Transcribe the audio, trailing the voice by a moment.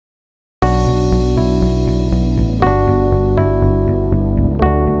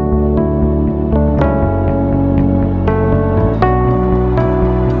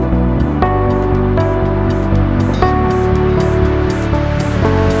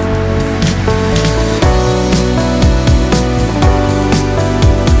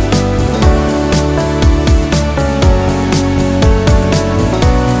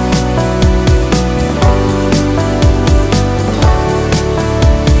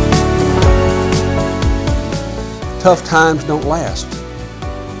Tough times don't last,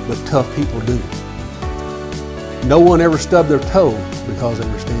 but tough people do. No one ever stubbed their toe because they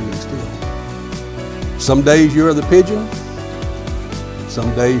were standing still. Some days you're the pigeon,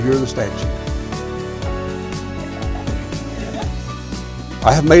 some days you're the statue.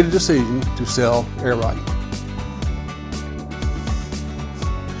 I have made a decision to sell AirRite.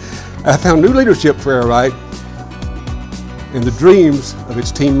 I have found new leadership for AirRite and the dreams of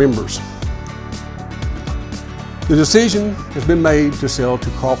its team members. The decision has been made to sell to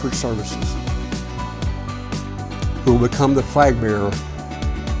Crawford Services, who will become the flag bearer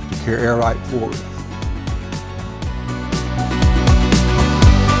to carry AirRite forward.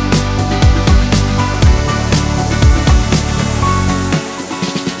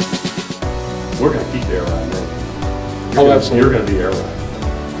 We're going to keep the AirRite name. Absolutely. You're going to be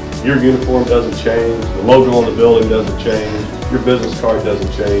AirRite. Your uniform doesn't change. The logo on the building doesn't change. Your business card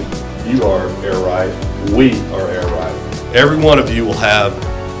doesn't change. You are AirRite. We are AirRite. Every one of you will have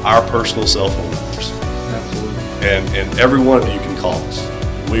our personal cell phone numbers. Absolutely. And every one of you can call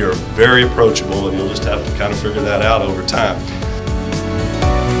us. We are very approachable, and you'll just have to kind of figure that out over time.